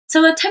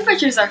So the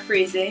temperatures are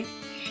freezing.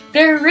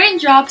 There are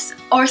raindrops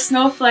or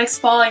snowflakes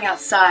falling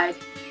outside,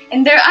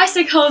 and there are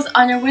icicles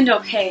on your window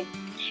pane.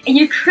 And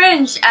you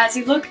cringe as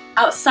you look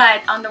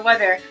outside on the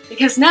weather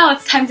because now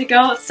it's time to go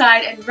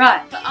outside and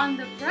run. But on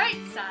the bright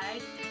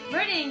side,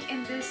 running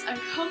in this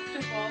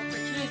uncomfortable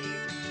frigidity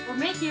will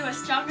make you a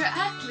stronger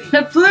athlete.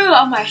 The blue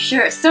on my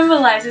shirt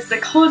symbolizes the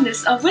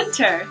coldness of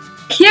winter.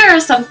 Here are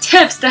some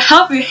tips to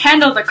help you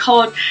handle the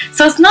cold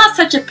so it's not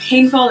such a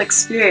painful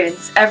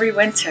experience every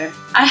winter.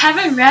 I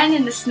haven't ran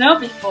in the snow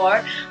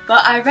before,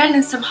 but I ran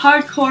in some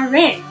hardcore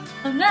rain.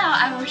 So now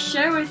I will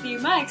share with you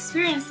my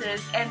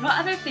experiences and what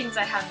other things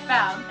I have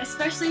found,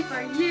 especially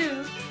for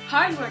you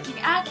hardworking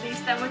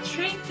athletes that will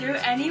train through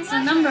any weather.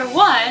 So number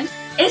 1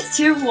 is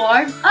to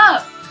warm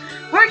up.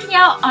 Working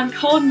out on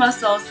cold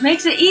muscles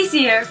makes it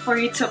easier for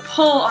you to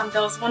pull on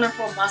those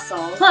wonderful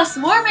muscles. Plus,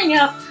 warming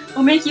up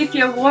will make you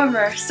feel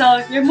warmer,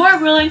 so you're more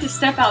willing to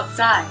step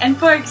outside. And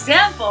for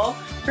example,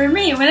 for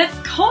me, when it's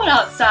cold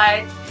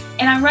outside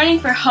and I'm running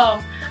for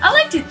home, I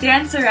like to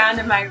dance around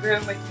in my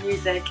room with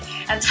music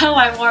until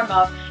I warm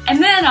up,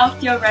 and then I'll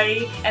feel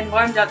ready and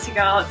warmed up to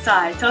go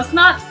outside, so it's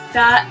not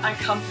that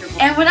uncomfortable.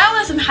 And when I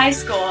was in high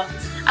school,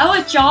 I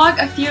would jog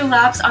a few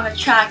laps on the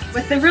track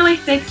with a really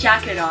thick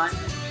jacket on.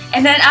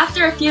 And then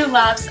after a few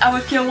laps, I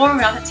would feel warm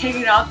enough to take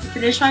it off to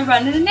finish my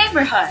run in the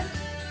neighborhood.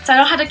 So I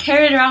don't have to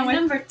carry it around with me.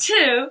 Number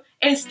 2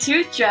 is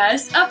to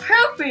dress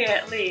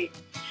appropriately.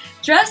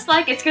 Dress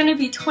like it's going to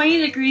be 20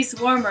 degrees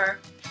warmer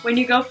when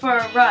you go for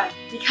a run,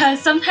 because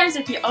sometimes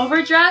if you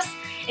overdress,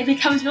 it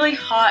becomes really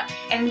hot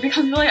and it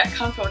becomes really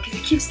uncomfortable because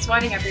you keep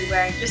sweating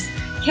everywhere and you just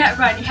can't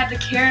run. You have to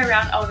carry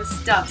around all this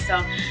stuff.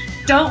 So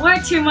don't wear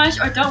too much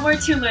or don't wear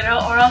too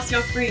little, or else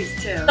you'll freeze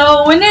too.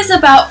 So when it's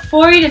about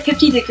 40 to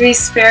 50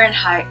 degrees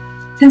Fahrenheit,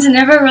 since it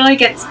never really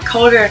gets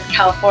colder in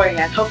California,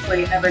 and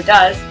hopefully it never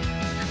does,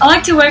 I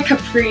like to wear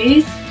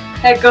capris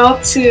that go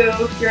up to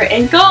your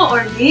ankle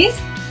or knees,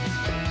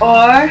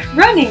 or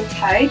running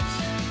tights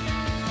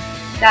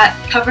that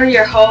cover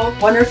your whole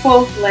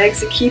wonderful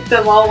legs to keep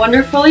them all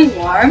wonderfully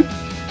warm.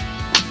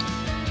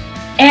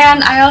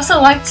 And I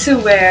also like to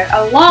wear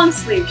a long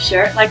sleeve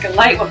shirt, like a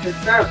light one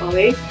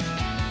preferably,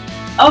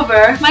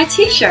 over my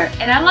t-shirt.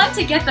 And I like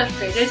to get the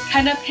fitted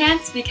kind of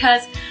pants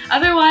because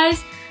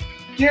otherwise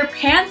your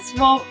pants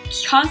will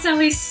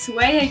constantly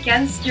sway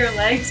against your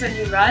legs when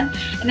you run,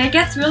 and it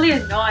gets really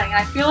annoying.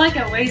 I feel like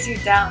it weighs you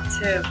down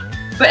too.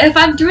 But if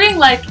I'm doing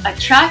like a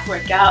track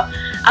workout,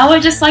 I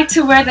would just like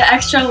to wear the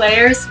extra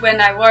layers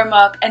when I warm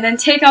up and then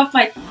take off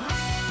my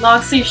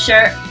long sleeve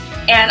shirt,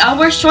 and I'll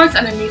wear shorts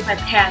underneath my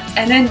pants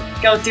and then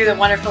go do the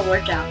wonderful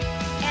workout.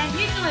 And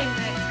usually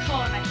when it's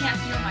cold and I can't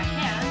feel my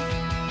hands,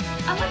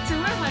 I like to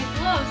wear my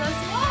gloves as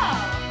well.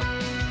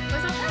 But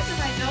sometimes if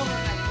I don't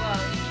wear my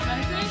gloves, when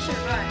I finish a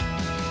run,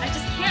 I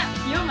just can't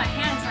feel my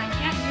hands and I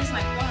can't use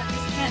my phone. I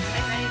just can't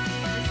type anything.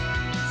 It's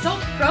just so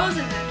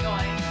frozen and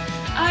annoying.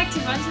 I like to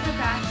run to the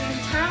bathroom,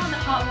 turn on the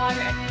hot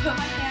water, and put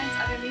my hands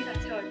underneath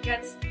until it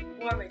gets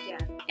warm again.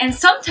 And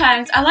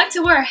sometimes I like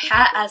to wear a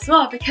hat as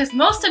well because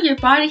most of your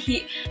body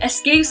heat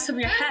escapes from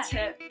your head.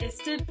 Tip is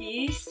to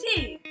be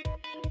seen.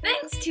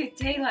 Thanks to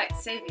daylight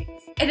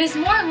savings, it is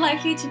more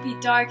likely to be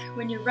dark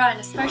when you run,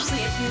 especially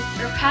if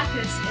your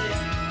practice is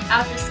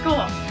after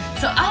school.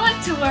 So I like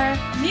to wear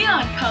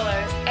neon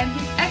colors and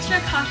be extra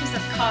cautious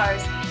of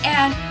cars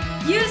and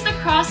use the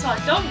crosswalk,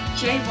 don't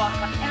jaywalk.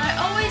 And I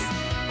always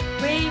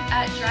wave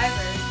at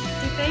drivers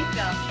to thank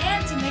them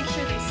and to make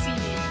sure they see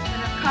me when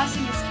I'm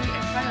crossing the street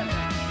in front of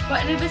them.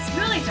 But if it's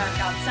really dark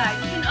outside,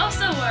 you can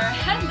also wear a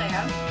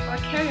headlamp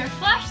or carry your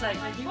flashlight.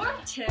 My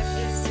 4th tip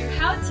is to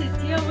how to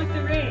deal with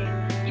the rain.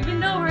 Even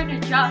though we're in a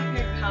drought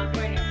here in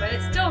California, but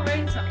it still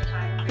rains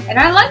sometimes. And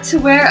I like to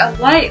wear a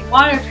light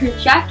waterproof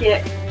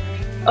jacket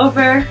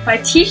over my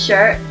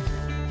t-shirt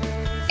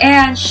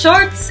and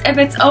shorts if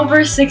it's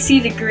over 60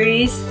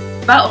 degrees,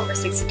 about over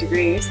 60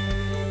 degrees.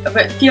 If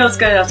it feels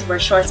good enough to wear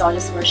shorts, I'll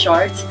just wear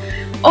shorts.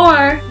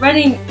 Or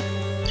running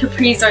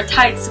capris or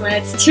tights when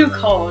it's too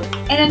cold.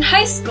 And in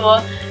high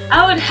school,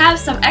 I would have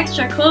some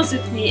extra clothes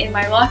with me in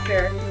my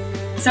locker.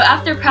 So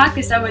after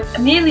practice, I would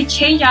immediately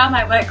change out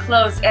my wet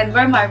clothes and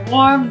wear my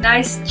warm,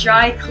 nice,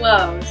 dry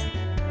clothes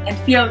and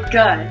feel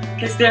good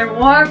because they're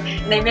warm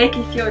and they make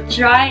you feel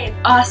dry and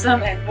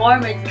awesome and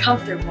warm and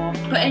comfortable.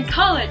 But in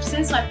college,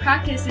 since my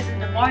practice is in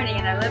the morning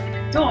and I live in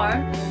a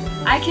dorm,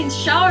 I can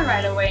shower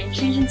right away and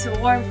change into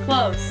warm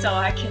clothes so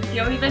I can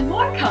feel even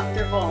more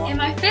comfortable. And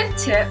my 5th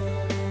tip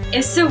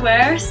is to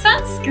wear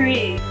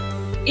sunscreen.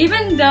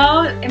 Even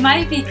though it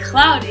might be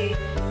cloudy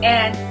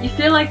and you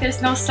feel like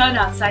there's no sun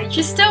outside, you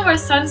should still wear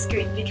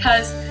sunscreen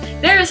because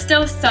there is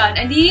still sun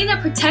and you need to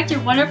protect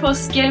your wonderful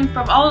skin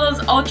from all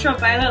those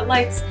ultraviolet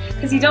lights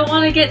because you don't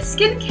want to get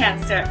skin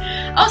cancer.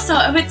 Also,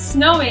 if it's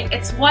snowing,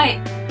 it's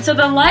white, so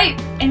the light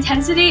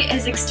intensity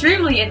is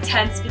extremely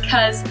intense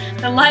because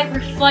the light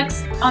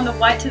reflects on the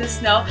white to the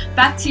snow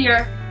back to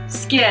your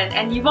skin,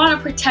 and you want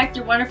to protect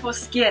your wonderful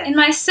skin. And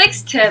my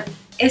 6th tip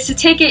is to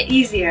take it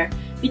easier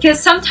because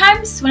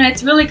sometimes when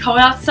it's really cold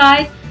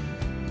outside,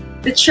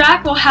 the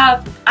track will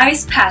have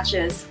ice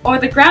patches, or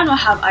the ground will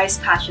have ice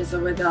patches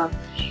over them.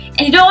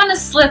 And you don't want to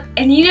slip,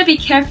 and you need to be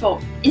careful.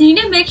 And you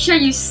need to make sure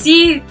you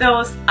see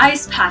those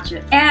ice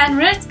patches. And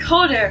when it's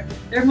colder,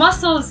 your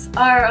muscles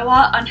are a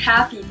lot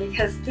unhappy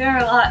because they're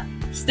a lot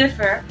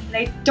stiffer.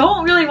 They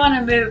don't really want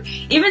to move,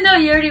 even though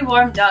you already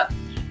warmed up.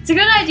 It's a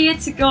good idea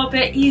to go a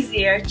bit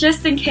easier,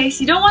 just in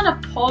case you don't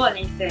want to pull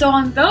anything. So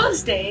on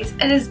those days,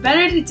 it is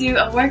better to do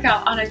a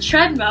workout on a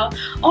treadmill,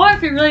 or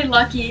if you're really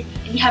lucky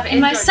and you have an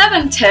indoor. And my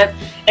 7th tip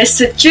is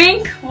to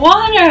drink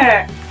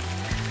water.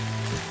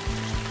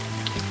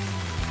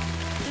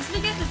 Just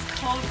because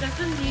it's cold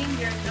doesn't mean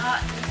you're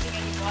not losing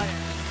any water.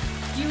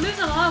 You lose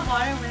a lot of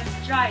water when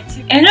it's dry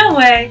too. In a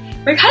way,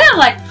 we're kind of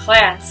like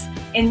plants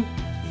in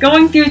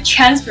going through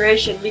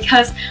transpiration,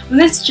 because when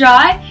it's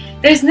dry,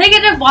 there's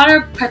negative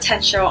water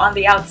potential on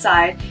the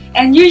outside,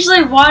 and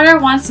usually water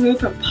wants to move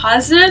from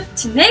positive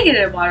to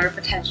negative water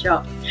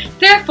potential.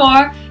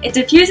 Therefore, it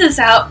diffuses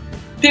out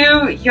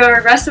through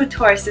your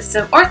respiratory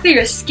system or through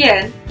your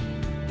skin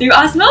through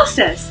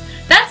osmosis.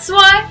 That's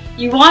why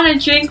you want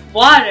to drink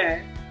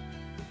water.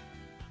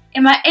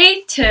 And my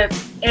 8th tip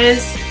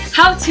is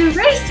how to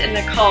race in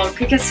the cold,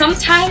 because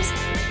sometimes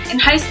in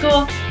high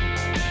school,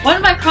 one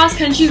of my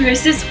cross-country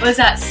races was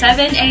at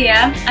 7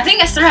 a.m. I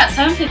think I started at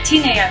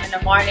 7:15 a.m. in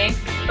the morning.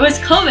 It was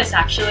Clovis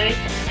actually,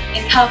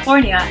 in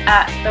California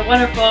at the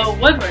wonderful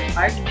Woodward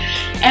Park.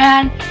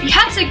 And we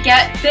had to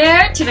get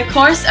there to the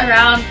course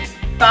around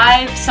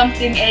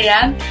 5-something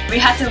a.m. We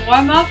had to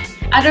warm up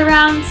at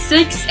around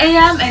 6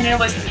 a.m. and it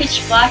was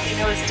pitch black and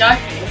it was dark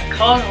and it was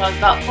cold and it was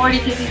about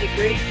 40-50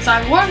 degrees. So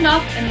I warmed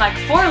up in like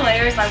 4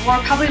 layers. I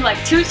wore probably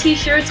like 2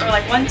 t-shirts, or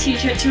like 1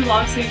 t-shirt, 2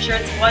 long sleeve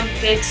shirts, 1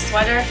 big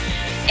sweater,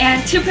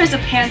 and 2 pairs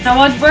of pants. I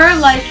would wear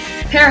like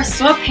a pair of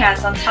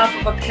sweatpants on top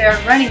of a pair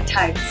of running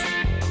tights,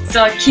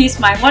 so it keeps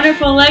my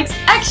wonderful legs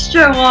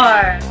extra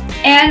warm.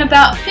 And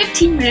about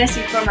 15 minutes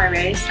before my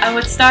race, I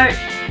would start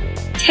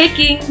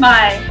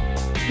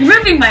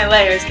removing my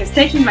layers, because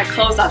taking my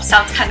clothes off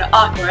sounds kind of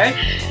awkward,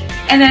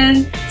 and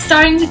then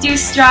starting to do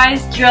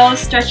strides, drills,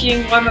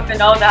 stretching, warm up,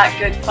 and all that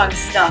good fun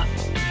stuff,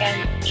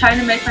 and trying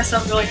to make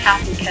myself really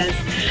happy because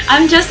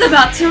I'm just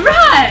about to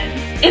run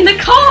in the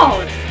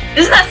cold.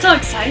 Isn't that so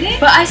exciting?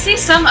 But I see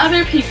some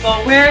other people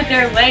wear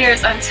their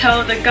layers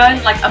until the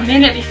gun like a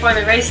minute before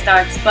the race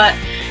starts. But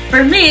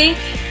for me,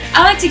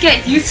 I like to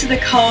get used to the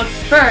cold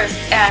first,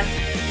 and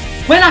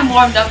when I'm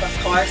warmed up, of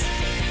course.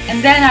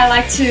 And then I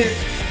like to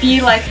be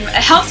like,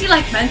 it helps you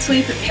like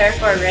mentally prepare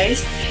for a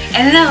race.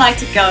 And then I like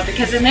to go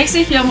because it makes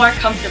me feel more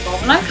comfortable.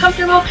 When I'm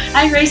comfortable,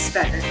 I race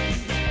better.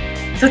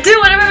 So do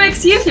whatever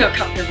makes you feel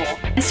comfortable.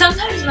 And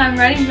sometimes when I'm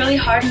running really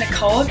hard in the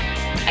cold,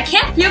 I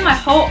can't feel my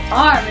whole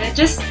arm, and it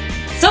just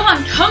so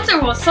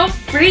uncomfortable, so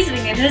freezing,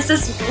 and it's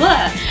just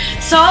bleh.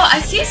 So I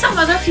see some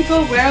other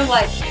people wear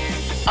like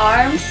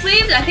arm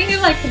sleeves. I think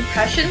they're like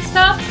compression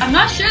stuff. I'm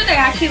not sure they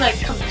actually like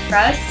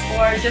compress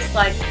or just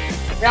like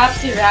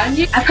wraps around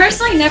you. I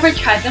personally never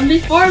tried them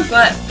before,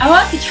 but I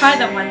want to try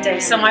them one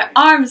day so my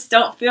arms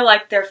don't feel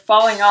like they're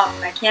falling off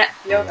and I can't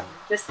feel them.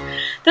 It just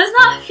does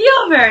not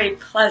feel very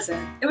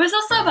pleasant. It was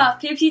also about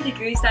 50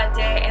 degrees that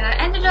day, and I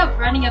ended up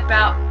running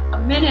about a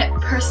minute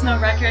personal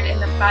record in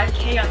the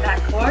 5K on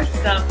that course,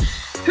 so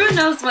who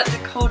knows what the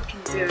cold can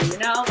do, you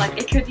know? Like,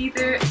 it could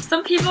either,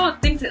 some people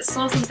think it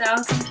slows them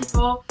down, some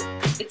people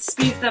it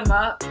speeds them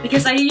up.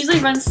 Because I usually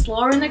run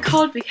slower in the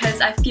cold because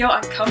I feel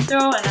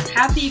uncomfortable and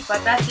unhappy,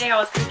 but that day I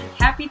was thinking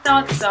happy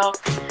thoughts, so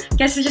I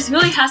guess it just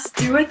really has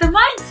to do with the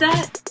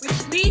mindset.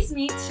 Which leads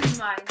me to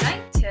my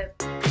 9th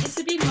tip, is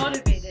to be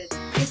motivated.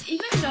 Because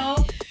even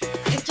though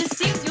it just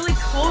seems really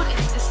cold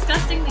and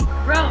disgustingly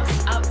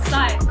gross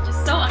outside,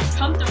 just so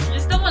uncomfortable, you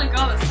just don't want to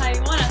go outside,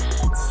 you want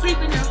to sleep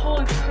in your hole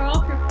and curl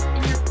up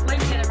in your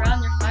blanket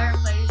around your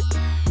fireplace.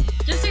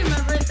 Just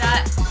remember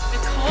that the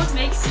cold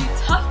makes you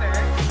tougher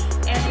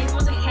and able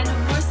to handle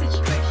more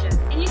situations.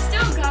 And you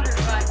still gotta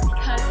run,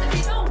 because if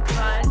you don't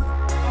run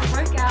or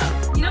work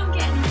out, you don't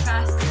get any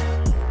faster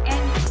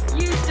and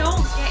you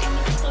don't get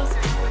any closer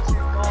towards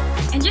your goal.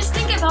 And just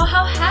think about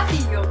how happy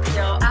you'll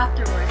feel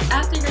afterwards,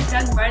 after you're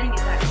done running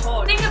in that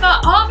cold. Think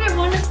about all of your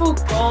wonderful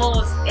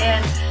goals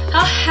and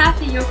how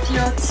happy you'll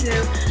feel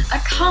to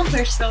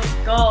accomplish those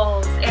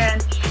goals.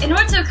 And in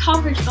order to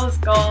accomplish those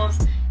goals,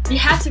 you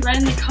have to run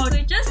in the cold.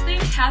 So just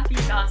think happy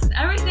thoughts and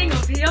everything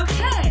will be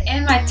okay.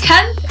 And my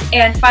 10th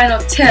and final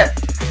tip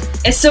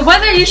is to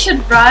whether you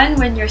should run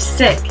when you're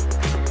sick.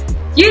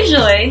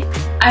 Usually,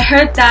 I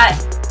heard that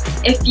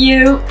if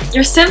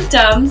your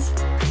symptoms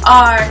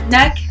are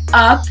neck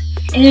up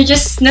and you're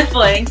just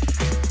sniffling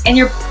and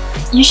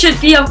you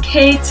should be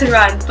okay to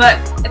run. But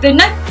if they're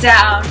neck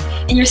down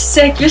and you're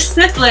sick, you're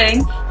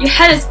sniffling, your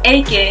head is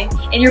aching,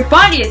 and your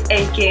body is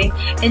aching,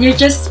 and you're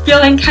just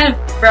feeling kind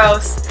of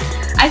gross,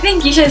 I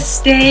think you should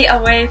stay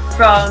away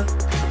from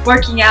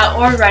working out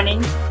or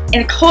running,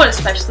 in the cold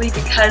especially,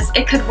 because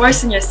it could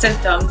worsen your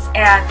symptoms.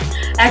 And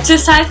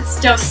exercise is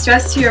still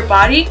stress to your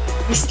body.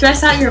 If you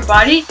stress out your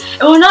body,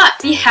 it will not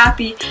be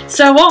happy,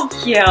 so it won't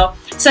heal.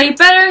 So you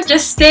better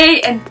just stay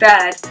in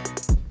bed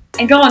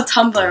and go on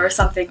Tumblr or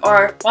something,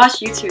 or watch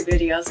YouTube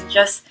videos and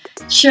just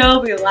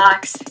chill,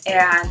 relax,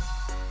 and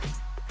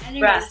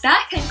rest.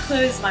 That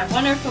concludes my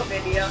wonderful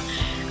video.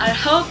 I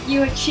hope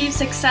you achieve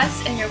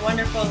success in your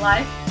wonderful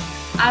life.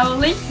 I will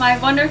link my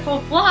wonderful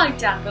blog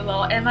down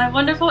below and my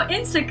wonderful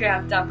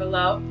Instagram down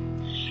below.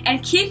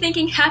 And keep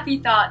thinking happy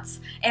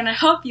thoughts, and I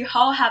hope you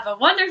all have a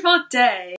wonderful day.